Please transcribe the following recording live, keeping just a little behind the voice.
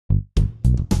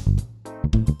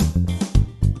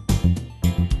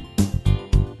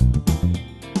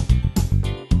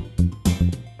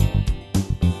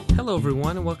Hello,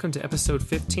 everyone, and welcome to episode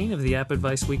 15 of the App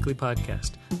Advice Weekly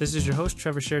Podcast. This is your host,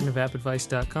 Trevor Sheridan of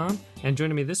AppAdvice.com, and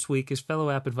joining me this week is fellow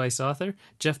App Advice author,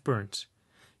 Jeff Burns.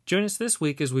 Join us this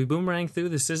week as we boomerang through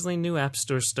the sizzling new App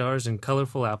Store stars and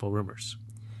colorful Apple rumors.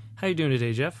 How you doing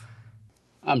today, Jeff?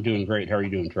 I'm doing great. How are you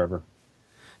doing, Trevor?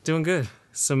 Doing good.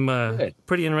 Some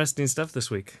pretty interesting stuff this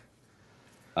week.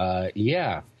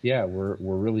 Yeah, we're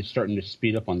really starting to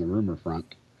speed up on the rumor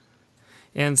front.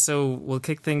 And so we'll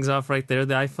kick things off right there.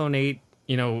 The iPhone 8,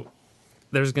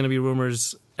 there's going to be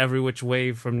rumors every which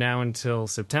way from now until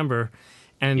September.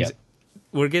 And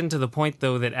we're getting to the point,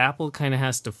 though, that Apple kind of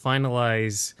has to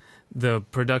finalize the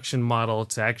production model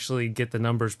to actually get the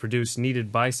numbers produced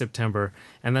needed by September.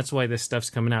 And that's why this stuff's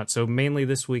coming out. So mainly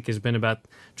this week has been about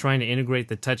trying to integrate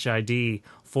the Touch ID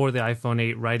for the iPhone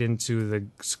 8 right into the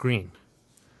screen.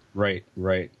 Right.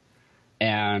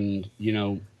 And,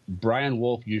 Brian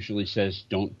Wolf usually says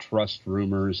don't trust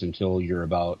rumors until you're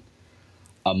about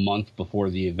a month before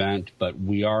the event, but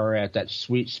we are at that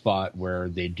sweet spot where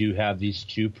they do have these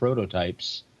two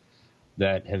prototypes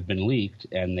that have been leaked,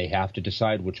 and they have to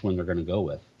decide which one they're going to go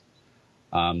with.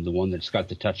 The one that's got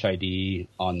the Touch ID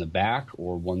on the back,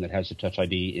 or one that has the Touch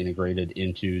ID integrated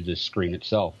into the screen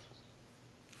itself.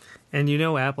 And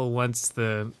Apple wants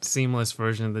the seamless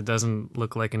version that doesn't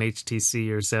look like an HTC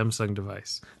or Samsung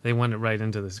device. They want it right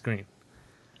into the screen.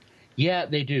 Yeah,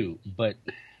 they do. But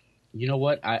you know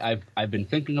what? I've been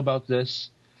thinking about this,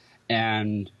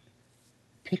 and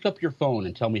pick up your phone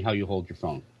and tell me how you hold your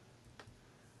phone.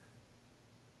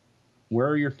 Where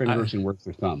are your fingers and where's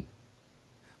your thumb?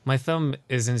 My thumb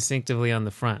is instinctively on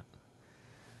the front.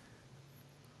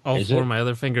 All four of my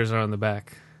other fingers are on the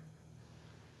back.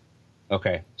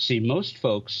 Okay. See, most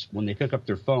folks, when they pick up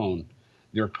their phone,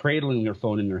 they're cradling their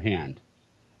phone in their hand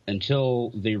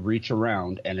until they reach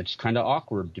around, and it's kind of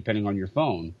awkward, depending on your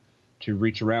phone, to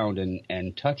reach around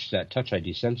and touch that Touch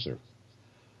ID sensor.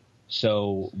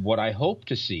 So what I hope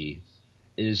to see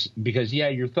is, because,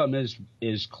 your thumb is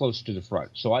close to the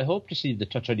front. So I hope to see the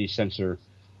Touch ID sensor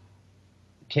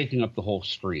taking up the whole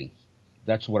screen.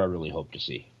 That's what I really hope to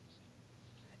see.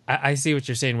 I see what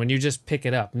you're saying. When you just pick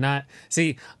it up,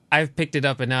 I've picked it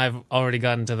up and now I've already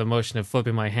gotten to the motion of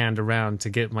flipping my hand around to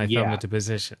get my thumb into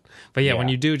position. But when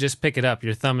you do just pick it up,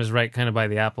 your thumb is right kind of by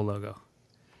the Apple logo.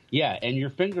 Yeah, and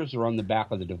your fingers are on the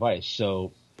back of the device.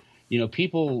 So,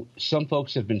 some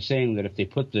folks have been saying that if they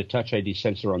put the Touch ID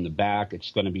sensor on the back,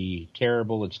 it's going to be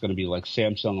terrible. It's going to be like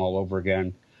Samsung all over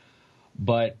again.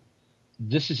 But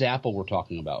this is Apple we're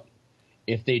talking about.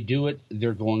 If they do it,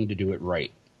 they're going to do it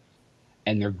right.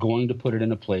 And they're going to put it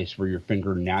in a place where your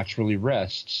finger naturally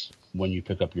rests when you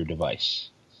pick up your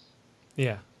device.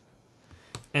 Yeah.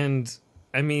 And,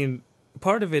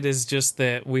 part of it is just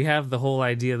that we have the whole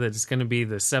idea that it's going to be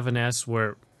the 7S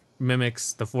where it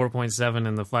mimics the 4.7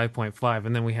 and the 5.5,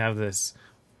 and then we have this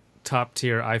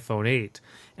top-tier iPhone 8.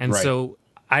 And so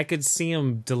I could see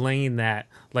them delaying that,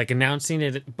 like announcing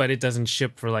it, but it doesn't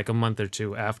ship for like a month or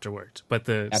two afterwards. But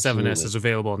the 7S is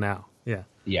available now. Yeah.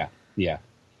 Yeah.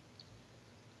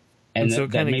 And so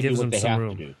it kind of gives them some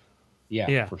room. To do.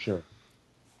 Yeah, for sure.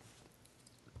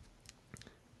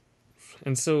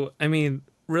 And so,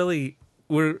 really,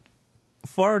 we're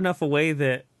far enough away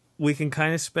that we can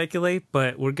kind of speculate,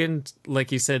 but we're getting,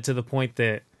 like you said, to the point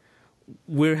that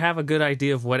we have a good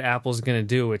idea of what Apple's going to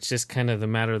do. It's just kind of the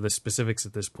matter of the specifics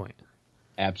at this point.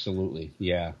 Absolutely,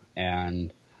 yeah.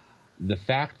 And the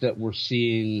fact that we're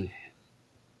seeing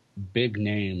big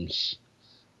names,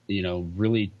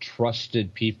 really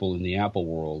trusted people in the Apple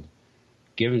world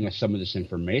giving us some of this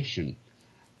information,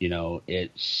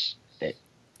 it's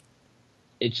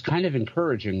kind of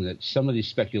encouraging that some of these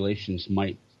speculations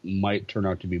might turn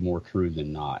out to be more true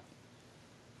than not.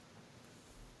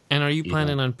 And are you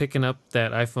planning on picking up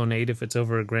that iPhone 8 if it's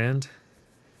over $1,000?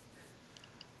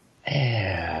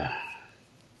 I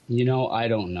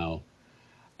don't know.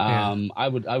 I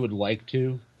would like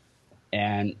to.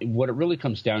 And what it really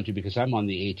comes down to, because I'm on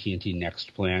the AT&T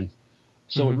Next plan,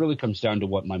 so it really comes down to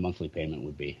what my monthly payment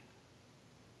would be.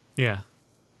 Yeah.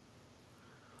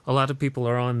 A lot of people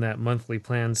are on that monthly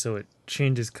plan, so it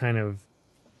changes kind of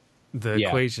the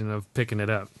equation of picking it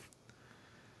up.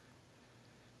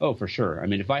 Oh, for sure.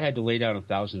 If I had to lay down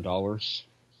 $1,000,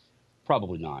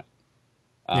 probably not.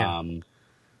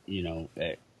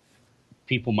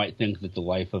 People might think that the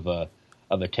life of a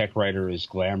tech writer is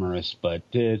glamorous, but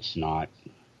it's not.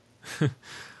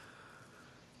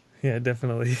 Yeah,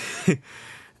 definitely.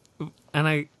 And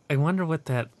I wonder what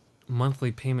that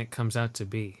monthly payment comes out to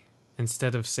be.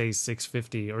 instead of say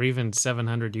 650 or even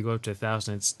 700, you go up to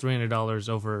 1,000. It's $300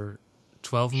 over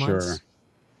 12 months.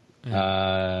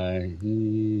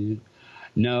 Sure.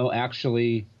 No,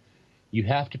 actually, you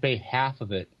have to pay half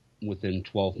of it within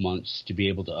 12 months to be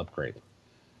able to upgrade.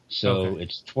 So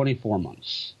it's 24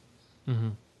 months.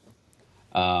 My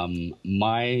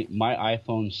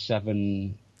iPhone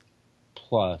 7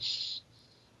 Plus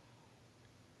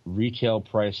retail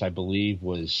price, I believe,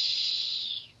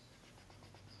 was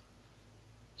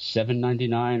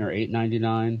 $7.99 or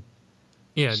 $8.99.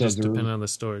 Yeah, so just depending on the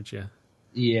storage.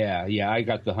 Yeah. I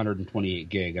got the 128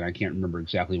 gig, and I can't remember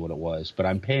exactly what it was, but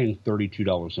I'm paying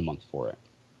 $32 a month for it.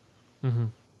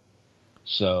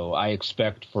 So I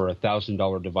expect for a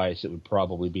 $1,000 device, it would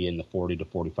probably be in the $40 to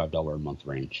 $45 a month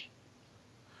range.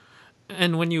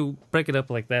 And when you break it up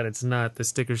like that, it's not the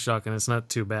sticker shock, and it's not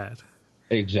too bad.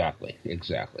 Exactly.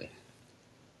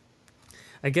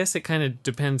 I guess it kind of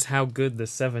depends how good the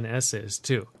 7S is,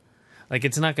 too. Like,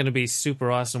 it's not going to be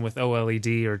super awesome with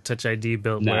OLED or Touch ID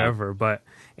built wherever, but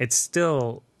it's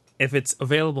still, if it's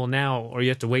available now or you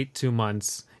have to wait 2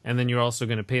 months, and then you're also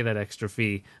going to pay that extra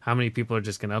fee, how many people are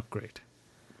just going to upgrade?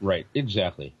 Right,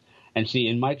 exactly. And see,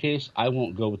 in my case, I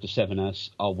won't go with the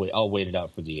 7S. I'll wait it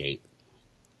out for the 8.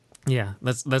 Yeah,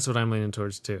 that's what I'm leaning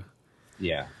towards, too.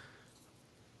 Yeah.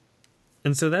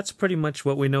 And so that's pretty much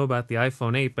what we know about the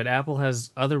iPhone 8, but Apple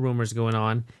has other rumors going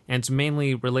on, and it's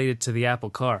mainly related to the Apple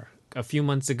Car. A few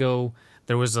months ago,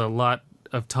 there was a lot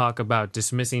of talk about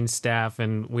dismissing staff,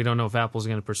 and we don't know if Apple's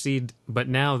going to proceed. But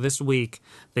now, this week,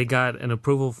 they got an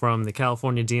approval from the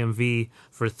California DMV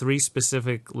for 3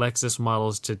 specific Lexus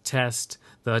models to test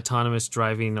the autonomous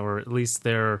driving, or at least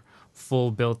their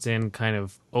full built-in kind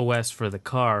of OS for the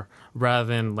car, rather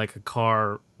than like a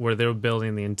car where they're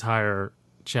building the entire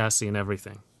chassis and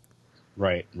everything.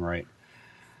 Right.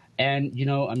 And,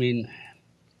 I mean,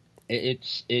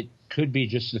 it could be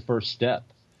just the first step.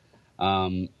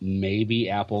 Maybe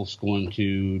Apple's going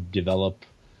to develop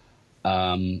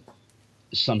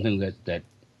something that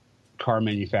car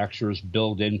manufacturers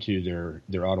build into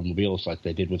their automobiles like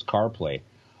they did with CarPlay.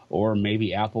 Or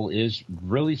maybe Apple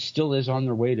still is on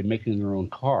their way to making their own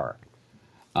car.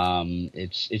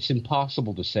 It's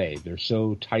impossible to say. They're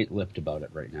so tight-lipped about it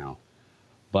right now.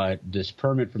 But this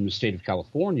permit from the state of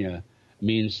California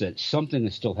means that something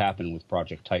is still happening with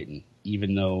Project Titan,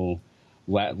 even though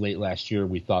late last year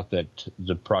we thought that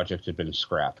the project had been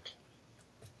scrapped.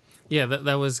 Yeah,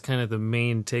 that was kind of the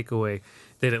main takeaway,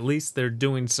 that at least they're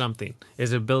doing something.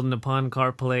 Is it building upon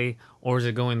CarPlay, or is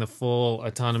it going the full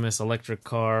autonomous electric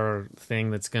car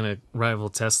thing that's going to rival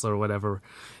Tesla or whatever?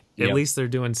 At least they're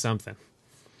doing something.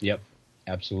 Yep,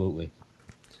 absolutely.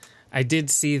 I did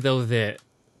see, though, that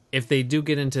if they do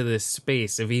get into this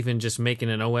space of even just making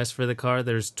an OS for the car,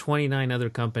 there's 29 other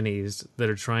companies that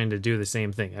are trying to do the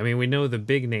same thing. I mean, we know the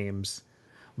big names,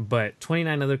 but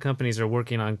 29 other companies are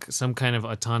working on some kind of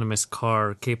autonomous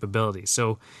car capability.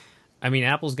 So, I mean,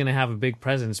 Apple's going to have a big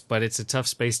presence, but it's a tough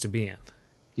space to be in.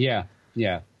 Yeah,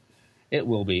 it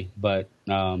will be. But,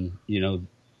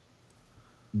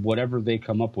 whatever they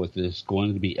come up with is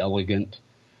going to be elegant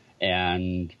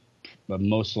and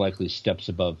most likely steps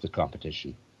above the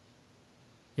competition.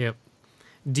 Yep.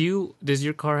 Does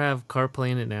your car have CarPlay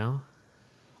in it now?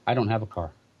 I don't have a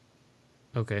car.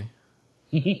 Okay.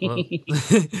 Well,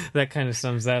 that kind of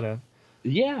sums that up.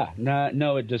 Yeah,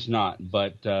 no, it does not.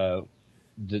 But the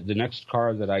next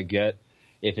car that I get,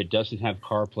 if it doesn't have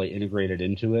CarPlay integrated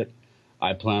into it,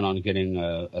 I plan on getting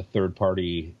a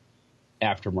third-party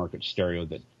aftermarket stereo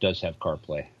that does have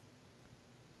CarPlay.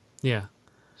 Yeah.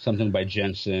 Something by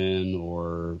Jensen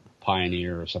or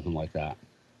Pioneer or something like that.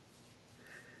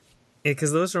 Yeah,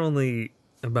 because those are only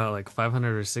about like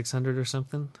 500 or 600 or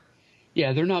something.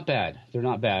 Yeah, they're not bad.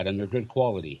 And they're good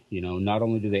quality. Not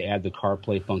only do they add the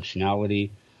CarPlay functionality,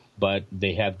 but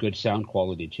they have good sound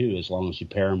quality too, as long as you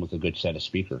pair them with a good set of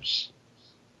speakers.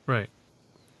 Right.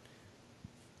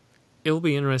 It'll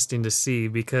be interesting to see,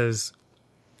 because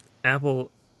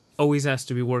Apple always has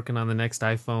to be working on the next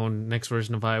iPhone, next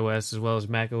version of iOS, as well as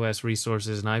macOS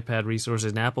resources and iPad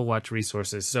resources and Apple Watch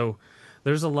resources. So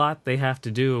there's a lot they have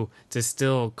to do to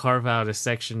still carve out a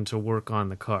section to work on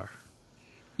the car.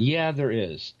 Yeah, there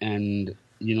is. And,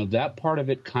 that part of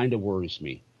it kind of worries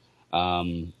me.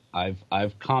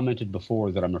 I've commented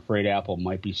before that I'm afraid Apple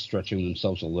might be stretching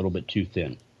themselves a little bit too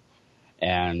thin.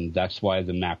 And that's why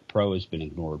the Mac Pro has been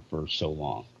ignored for so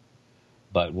long.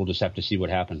 But we'll just have to see what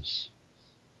happens.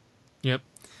 Yep.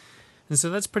 And so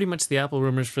that's pretty much the Apple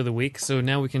rumors for the week. So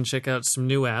now we can check out some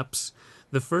new apps.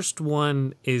 The first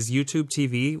one is YouTube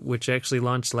TV, which actually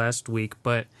launched last week,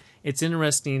 but it's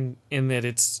interesting in that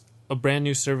it's a brand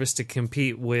new service to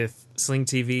compete with Sling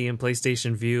TV and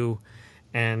PlayStation Vue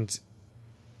and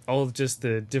all of just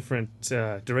the different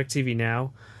DirecTV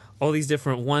Now. All these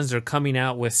different ones are coming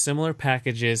out with similar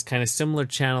packages, kind of similar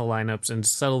channel lineups, and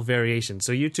subtle variations.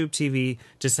 So YouTube TV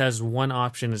just has one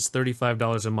option. It's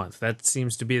 $35 a month. That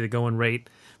seems to be the going rate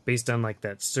based on like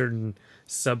that certain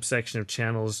subsection of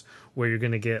channels where you're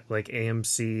going to get like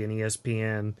AMC and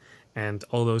ESPN and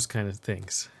all those kind of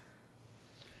things.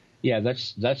 Yeah,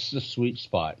 that's the sweet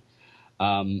spot,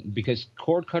 because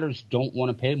cord cutters don't want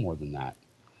to pay more than that.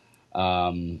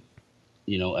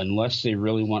 Unless they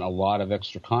really want a lot of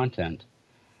extra content,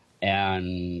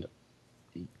 and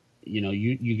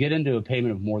you get into a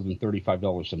payment of more than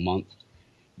 $35 a month,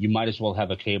 you might as well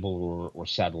have a cable or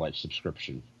satellite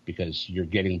subscription, because you're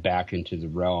getting back into the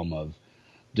realm of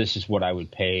this is what I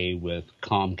would pay with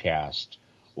Comcast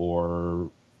or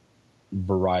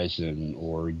Verizon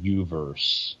or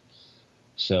Uverse.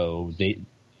 So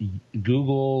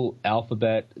Google,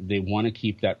 Alphabet, they want to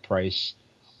keep that price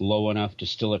low enough to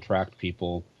still attract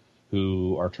people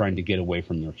who are trying to get away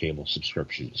from their cable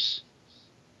subscriptions.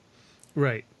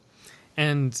 Right.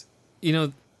 And,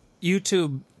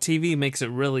 YouTube TV makes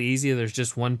it really easy. There's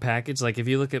just one package. Like if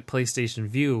you look at PlayStation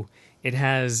Vue, it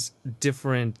has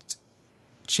different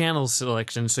channel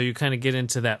selection. So you kind of get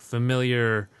into that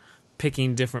familiar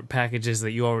picking different packages that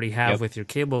you already have with your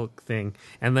cable thing.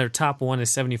 And their top one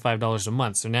is $75 a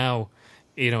month. So now,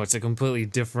 it's a completely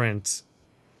different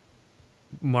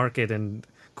market and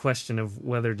question of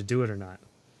whether to do it or not.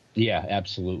 Yeah,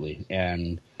 absolutely.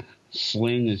 And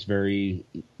Sling is very,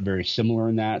 very similar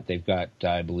in that. They've got,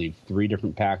 I believe, 3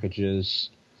 different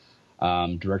packages.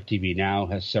 DirecTV Now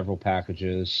has several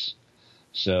packages.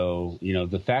 So,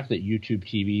 the fact that YouTube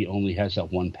TV only has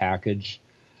that one package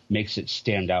makes it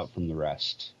stand out from the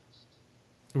rest.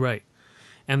 Right.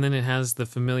 And then it has the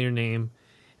familiar name.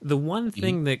 The one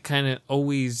thing that kind of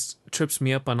always trips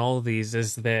me up on all of these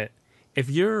is that if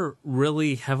you're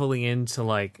really heavily into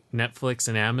like Netflix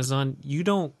and Amazon, you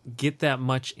don't get that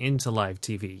much into live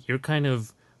TV. You're kind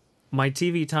of, my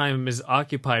TV time is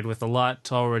occupied with a lot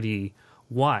to already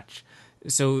watch.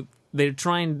 So they're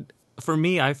trying, for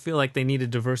me, I feel like they need to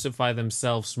diversify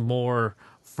themselves more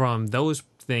from those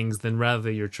things than rather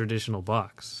your traditional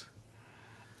box.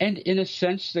 And in a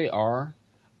sense they are,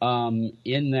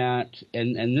 in that,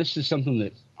 and this is something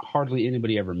that hardly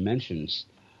anybody ever mentions,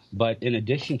 but in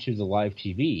addition to the live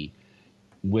TV,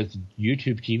 with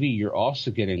YouTube TV, you're also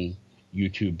getting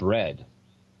YouTube Red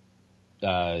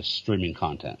streaming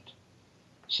content.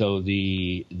 So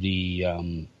the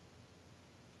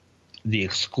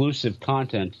exclusive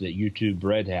content that YouTube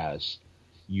Red has,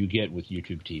 you get with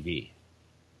YouTube TV.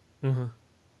 Mm-hmm.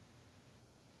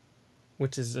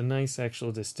 Which is a nice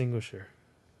actual distinguisher.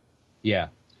 Yeah.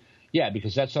 Yeah,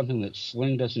 because that's something that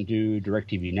Sling doesn't do,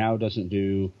 DirecTV Now doesn't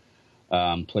do,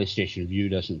 PlayStation Vue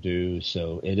doesn't do,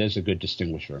 so it is a good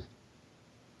distinguisher.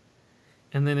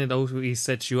 And then it always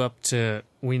sets you up to,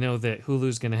 we know that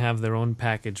Hulu's going to have their own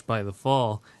package by the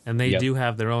fall, and they do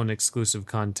have their own exclusive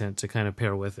content to kind of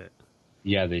pair with it.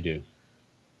 Yeah, they do.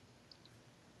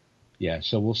 Yeah,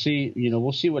 so we'll see,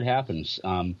 we'll see what happens.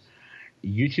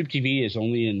 YouTube TV is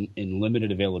only in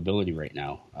limited availability right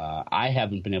now. I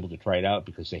haven't been able to try it out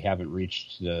because they haven't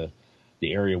reached the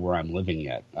area where I'm living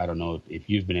yet. I don't know if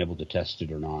you've been able to test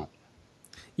it or not.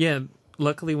 Yeah,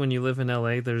 luckily when you live in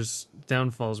LA, there's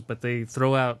downfalls, but they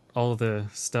throw out all the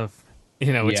stuff.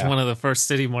 It's one of the first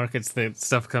city markets that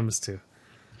stuff comes to.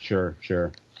 Sure.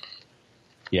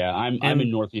 Yeah, I'm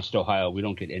in Northeast Ohio. We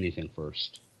don't get anything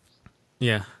first.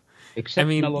 Yeah. Except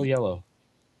Mellow Yellow.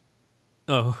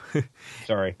 Oh.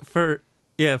 Sorry. For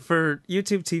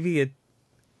YouTube TV,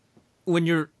 when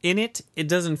you're in it, it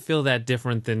doesn't feel that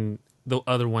different than the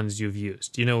other ones you've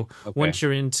used. Once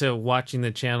you're into watching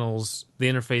the channels, the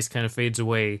interface kind of fades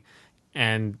away,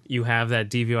 and you have that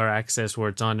DVR access where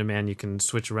it's on demand. You can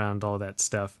switch around all that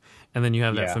stuff, and then you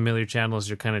have that familiar channels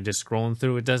you're kind of just scrolling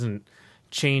through. It doesn't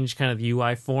change kind of the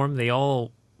UI form. They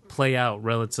all play out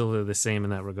relatively the same in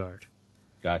that regard.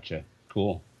 Gotcha.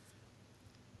 Cool.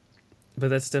 But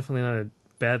that's definitely not a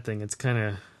bad thing. It's kind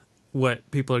of what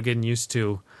people are getting used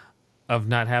to, of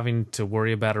not having to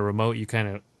worry about a remote. You kind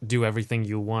of do everything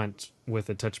you want with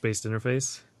a touch-based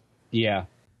interface. Yeah.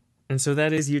 And so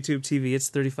that is YouTube TV.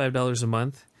 It's $35 a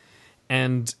month.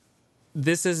 And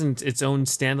this isn't its own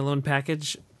standalone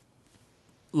package,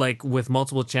 like with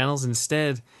multiple channels.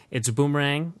 Instead, it's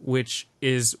Boomerang, which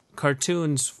is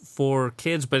cartoons for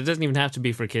kids, but it doesn't even have to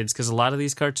be for kids, because a lot of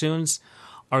these cartoons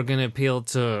are going to appeal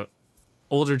to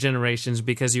older generations,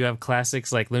 because you have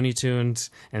classics like Looney Tunes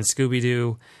and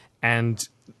Scooby-Doo And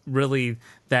really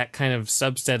that kind of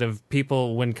subset of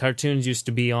people, when cartoons used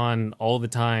to be on all the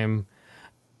time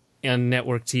on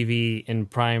network TV in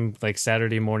prime, like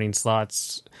Saturday morning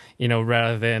slots,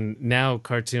 rather than now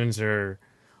cartoons are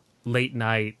late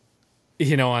night,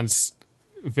 on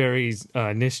very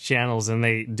niche channels, and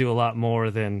they do a lot more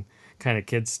than kind of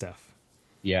kids stuff.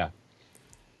 Yeah.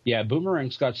 Yeah,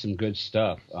 Boomerang's got some good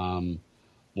stuff. One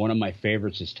of my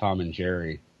favorites is Tom and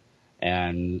Jerry.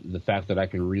 And the fact that I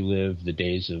can relive the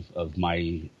days of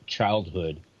my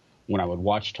childhood when I would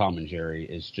watch Tom and Jerry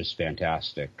is just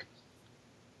fantastic.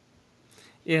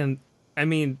 And, I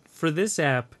mean, for this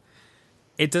app,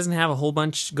 it doesn't have a whole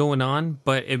bunch going on,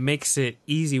 but it makes it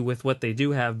easy with what they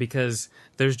do have, because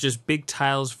there's just big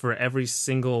tiles for every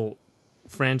single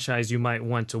franchise you might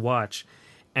want to watch.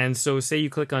 And so say you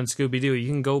click on Scooby-Doo, you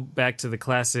can go back to the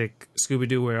classic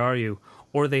Scooby-Doo, Where Are You?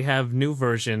 Or they have new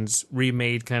versions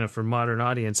remade kind of for modern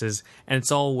audiences, and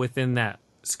it's all within that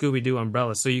Scooby-Doo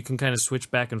umbrella. So you can kind of switch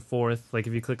back and forth. Like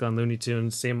if you click on Looney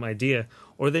Tunes, same idea.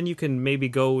 Or then you can maybe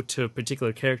go to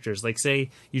particular characters. Like say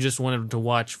you just wanted to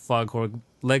watch Foghorn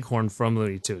Leghorn from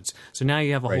Looney Tunes. So now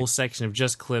you have a whole section of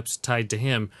just clips tied to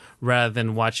him rather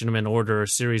than watching them in order or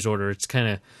series order. It's kind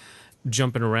of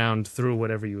jumping around through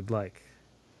whatever you would like.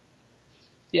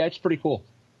 Yeah, it's pretty cool.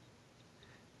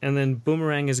 And then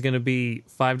Boomerang is going to be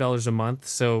 $5 a month.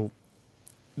 So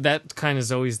that kind of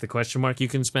is always the question mark. You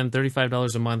can spend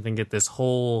 $35 a month and get this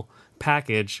whole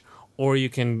package, or you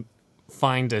can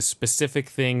find a specific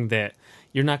thing that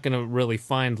you're not going to really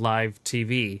find live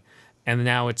TV. And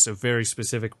now it's a very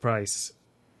specific price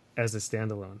as a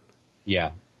standalone.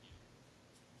 Yeah.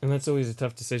 And that's always a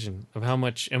tough decision of how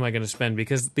much am I going to spend,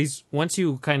 because once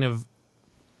you kind of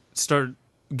start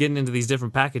getting into these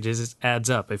different packages, it adds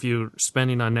up. If you're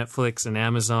spending on Netflix and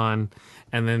Amazon,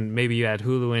 and then maybe you add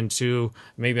Hulu in too,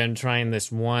 maybe I'm trying this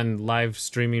one live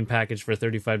streaming package for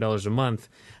 $35 a month,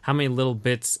 how many little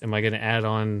bits am I going to add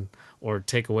on or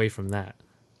take away from that?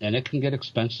 And it can get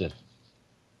expensive.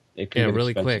 It can get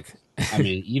really expensive. Quick. I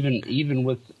mean, even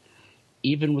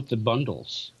with the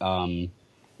bundles,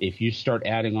 if you start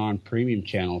adding on premium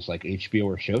channels like HBO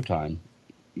or Showtime,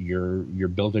 you're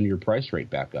building your price rate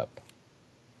back up.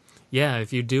 Yeah,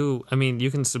 if you do, I mean, you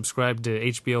can subscribe to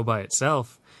HBO by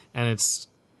itself, and it's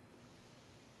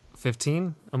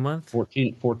 $15 a month?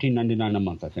 $14.99 a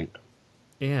month, I think.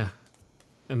 Yeah.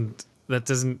 And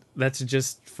that's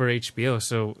just for HBO.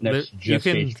 So that's just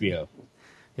HBO.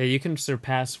 Yeah, you can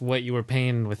surpass what you were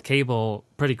paying with cable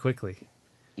pretty quickly.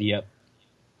 Yep.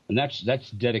 And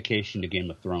that's dedication to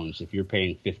Game of Thrones. If you're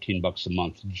paying $15 a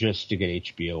month just to get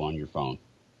HBO on your phone.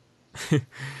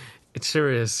 It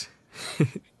sure is.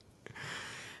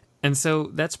 And so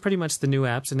that's pretty much the new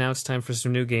apps, and now it's time for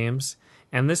some new games.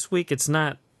 And this week it's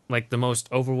not like the most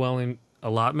overwhelming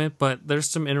allotment, but there's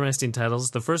some interesting titles.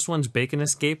 The first one's Bacon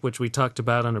Escape, which we talked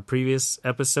about on a previous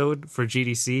episode for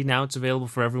GDC. Now it's available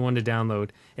for everyone to download.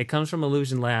 It comes from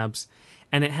Illusion Labs,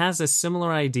 and it has a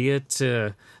similar idea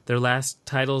to their last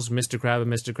titles, Mr. Crab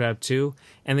and Mr. Crab 2,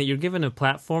 and that you're given a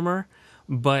platformer,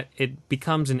 but it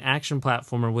becomes an action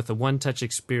platformer with a one-touch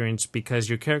experience because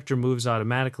your character moves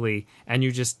automatically and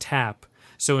you just tap.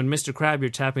 So in Mr. Crab, you're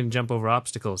tapping to jump over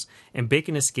obstacles. In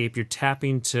Bacon Escape, you're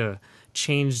tapping to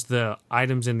change the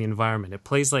items in the environment. It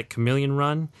plays like Chameleon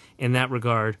Run in that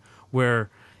regard, where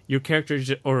your character,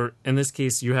 or in this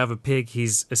case, you have a pig,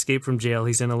 he's escaped from jail,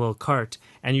 he's in a little cart,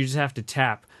 and you just have to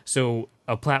tap. So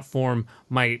a platform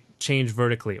might change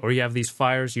vertically, or you have these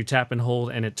fires, you tap and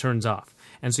hold, and it turns off.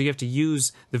 And so you have to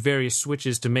use the various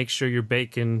switches to make sure your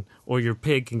bacon or your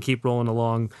pig can keep rolling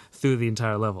along through the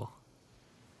entire level.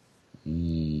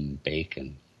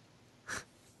 Bacon.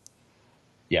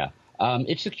 Yeah.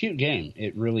 It's a cute game.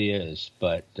 It really is.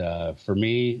 But for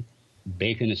me,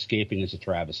 Bacon Escaping is a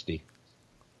travesty.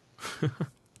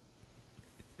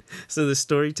 So the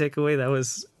story takeaway, that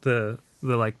was the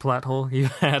like plot hole you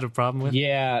had a problem with?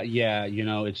 Yeah. You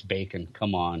know, it's bacon.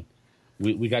 Come on.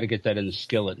 We got to get that in the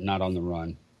skillet, not on the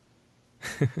run.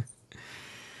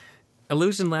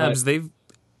 Illusion Labs, they've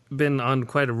been on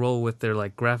quite a roll with their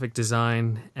like graphic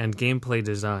design and gameplay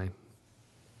design.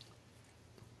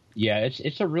 Yeah,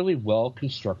 it's a really well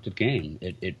constructed game.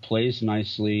 It plays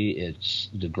nicely.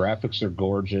 The graphics are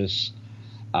gorgeous.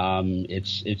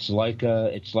 It's like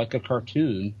a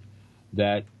cartoon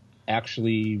that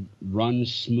actually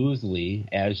runs smoothly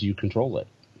as you control it.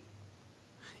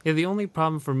 Yeah, the only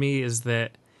problem for me is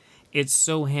that it's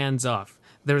so hands-off.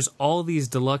 There's all these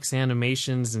deluxe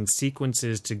animations and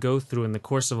sequences to go through in the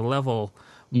course of a level,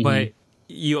 but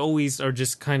you always are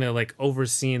just kind of like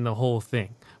overseeing the whole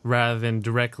thing rather than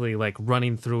directly like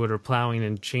running through it or plowing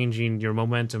and changing your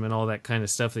momentum and all that kind of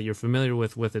stuff that you're familiar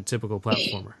with a typical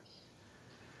platformer.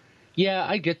 Yeah,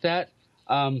 I get that.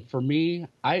 For me,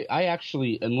 I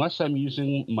actually, unless I'm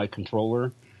using my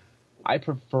controller, I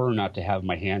prefer not to have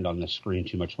my hand on the screen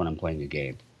too much when I'm playing a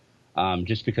game.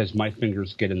 Just because my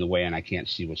fingers get in the way and I can't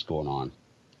see what's going on.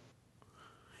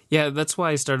 Yeah, that's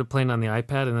why I started playing on the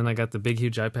iPad, and then I got the big,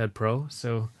 huge iPad Pro,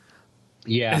 so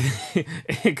Yeah.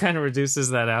 it kind of reduces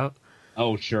that out.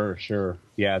 Oh, sure.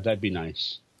 Yeah, that'd be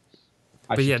nice.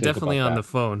 I But should yeah, think definitely about on the that.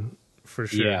 phone, for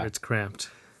sure. Yeah. It's cramped.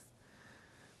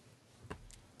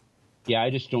 Yeah,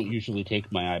 I just don't usually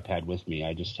take my iPad with me.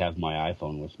 I just have my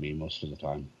iPhone with me most of the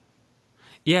time.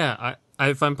 Yeah,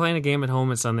 if I'm playing a game at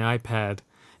home, it's on the iPad,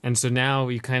 and so now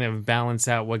you kind of balance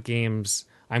out what games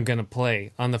I'm gonna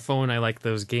play. On the phone, I like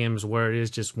those games where it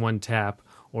is just one tap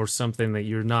or something that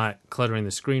you're not cluttering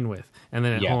the screen with, and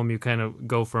then at Yeah. home you kind of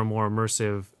go for a more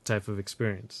immersive type of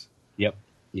experience. Yep.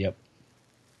 Yep.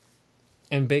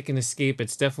 And Bacon Escape,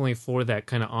 it's definitely for that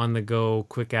kind of on the go,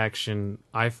 quick action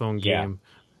iPhone Yeah. game.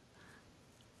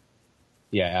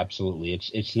 Yeah, absolutely.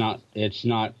 It's not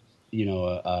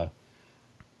a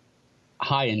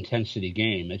high intensity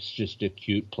game. It's just a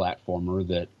cute platformer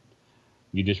that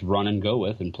you just run and go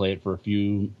with and play it for a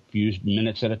few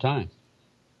minutes at a time.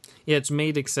 Yeah, it's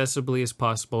made accessibly as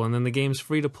possible, and then the game's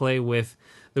free to play with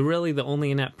the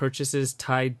only in-app purchases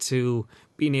tied to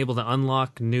being able to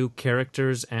unlock new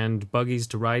characters and buggies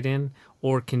to ride in,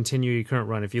 or continue your current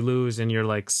run. If you lose and you're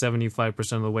like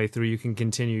 75% of the way through, you can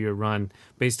continue your run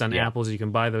based on Yeah. apples. You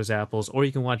can buy those apples, or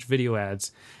you can watch video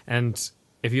ads. And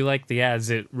if you like the ads,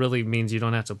 it really means you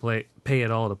don't have to pay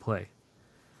at all to play.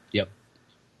 Yep.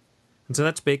 And so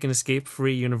that's Bacon Escape,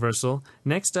 free, universal.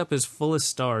 Next up is Full of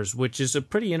Stars, which is a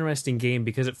pretty interesting game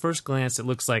because at first glance it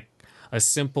looks like a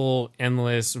simple,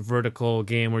 endless, vertical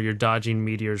game where you're dodging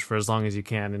meteors for as long as you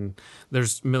can, and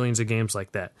there's millions of games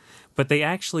like that. But they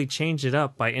actually changed it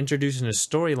up by introducing a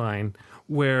storyline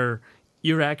where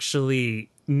you actually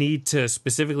need to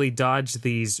specifically dodge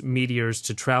these meteors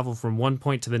to travel from one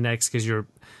point to the next because you're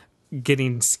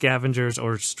getting scavengers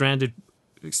or stranded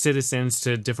citizens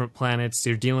to different planets.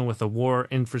 You're dealing with a war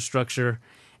infrastructure.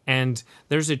 And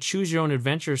there's a choose your own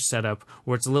adventure setup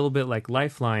where it's a little bit like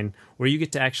Lifeline, where you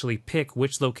get to actually pick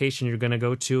which location you're going to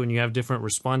go to, and you have different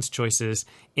response choices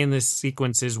in the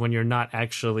sequences when you're not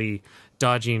actually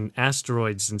dodging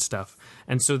asteroids and stuff.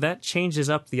 And so that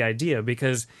changes up the idea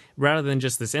because rather than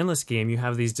just this endless game, you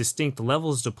have these distinct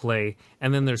levels to play,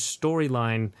 and then there's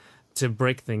storyline to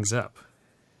break things up.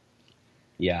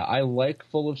 Yeah, I like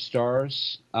Full of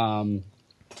Stars.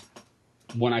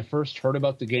 When I first heard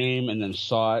about the game and then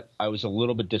saw it, I was a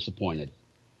little bit disappointed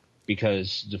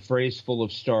because the phrase "full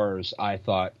of stars," I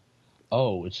thought,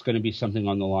 "Oh, it's going to be something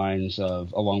along the lines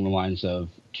of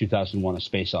 2001: A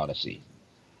Space Odyssey,"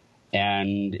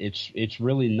 and it's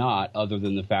really not. Other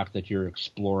than the fact that you're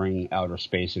exploring outer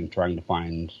space and trying to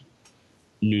find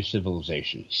new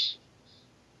civilizations.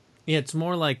 Yeah, it's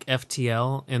more like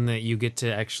FTL in that you get to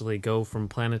actually go from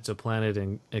planet to planet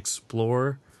and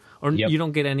explore. Or Yep. you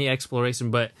don't get any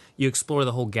exploration, but you explore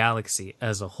the whole galaxy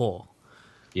as a whole.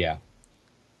 Yeah.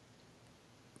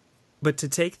 But to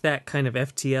take that kind of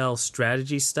FTL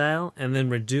strategy style and then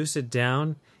reduce it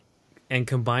down and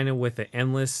combine it with the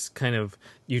endless kind of,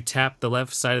 you tap the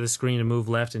left side of the screen to move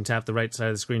left and tap the right side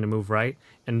of the screen to move right,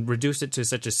 and reduce it to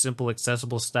such a simple,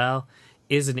 accessible style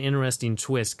is an interesting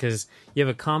twist because you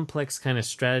have a complex kind of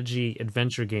strategy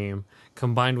adventure game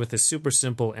combined with a super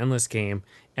simple endless game,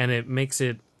 and it makes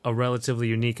it a relatively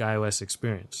unique iOS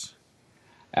experience.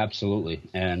 Absolutely,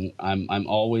 and I'm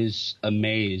always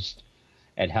amazed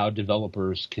at how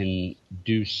developers can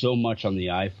do so much on the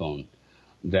iPhone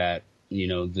that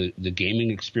the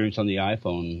gaming experience on the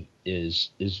iPhone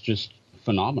is just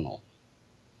phenomenal,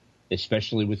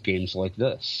 especially with games like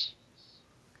this.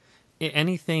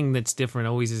 Anything that's different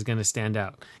always is going to stand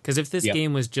out. Because if this Yep.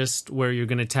 game was just where you're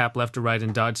going to tap left or right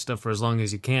and dodge stuff for as long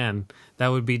as you can, that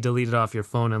would be deleted off your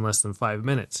phone in less than 5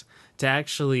 minutes. To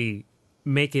actually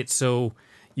make it so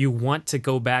you want to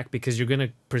go back because you're going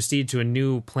to proceed to a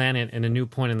new planet and a new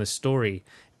point in the story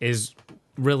is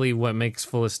really what makes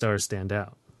Full of Stars stand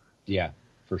out. Yeah,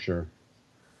 for sure.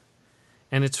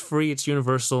 And it's free, it's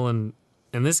universal, and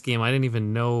in this game, I didn't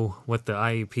even know what the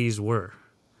IEPs were.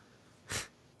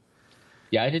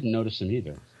 Yeah, I didn't notice them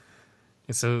either.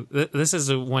 So this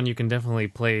is one you can definitely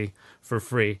play for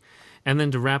free. And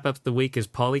then to wrap up the week is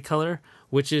Polycolor,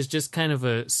 which is just kind of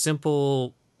a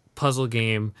simple puzzle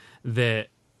game that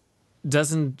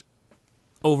doesn't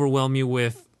overwhelm you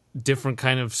with different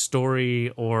kind of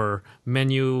story or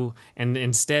menu, and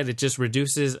instead it just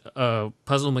reduces a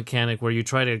puzzle mechanic where you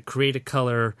try to create a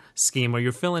color scheme, or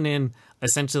you're filling in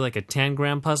essentially like a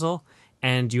tangram puzzle,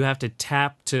 and you have to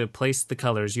tap to place the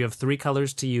colors. You have 3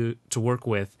 colors to work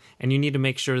with, and you need to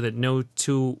make sure that no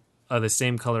two of the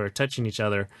same color are touching each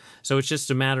other. So it's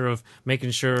just a matter of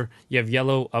making sure you have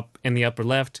yellow up in the upper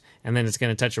left, and then it's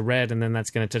going to touch a red, and then that's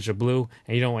going to touch a blue,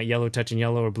 and you don't want yellow touching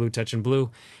yellow or blue touching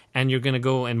blue. And you're going to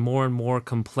go in more and more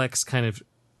complex kind of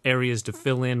areas to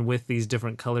fill in with these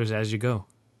different colors as you go.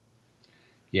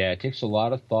 Yeah, it takes a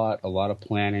lot of thought, a lot of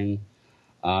planning.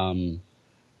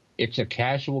 It's a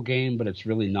casual game, but it's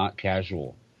really not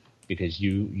casual, because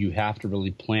you have to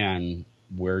really plan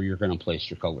where you're going to place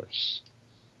your colors.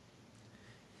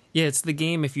 Yeah, it's the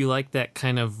game if you like that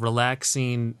kind of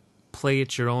relaxing, play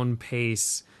at your own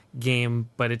pace game,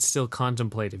 but it's still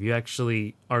contemplative. You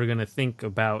actually are going to think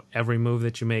about every move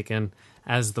that you make, and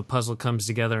as the puzzle comes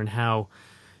together, and how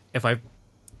if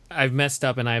I've messed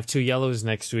up and I have 2 yellows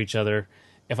next to each other,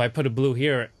 if I put a blue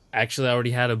here, actually I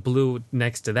already had a blue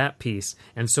next to that piece,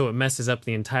 and so it messes up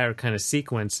the entire kind of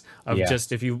sequence of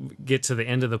just if you get to the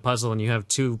end of the puzzle and you have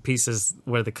 2 pieces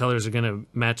where the colors are going to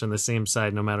match on the same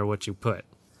side no matter what you put.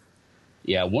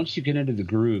 Yeah, once you get into the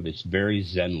groove, it's very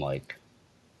Zen-like.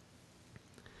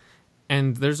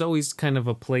 And there's always kind of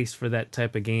a place for that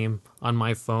type of game on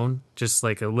my phone, just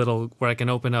like a little where I can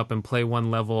open up and play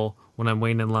one level when I'm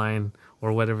waiting in line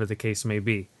or whatever the case may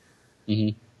be.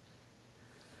 Mm-hmm.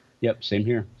 Yep, same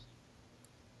here.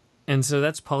 And so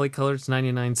that's Polycolor. It's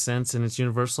 99 cents, and it's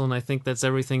universal, and I think that's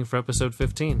everything for episode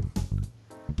 15.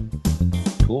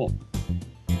 Cool.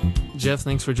 Jeff,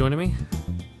 thanks for joining me.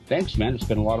 Thanks, man. It's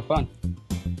been a lot of fun.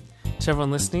 To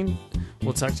everyone listening,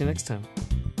 we'll talk to you next time.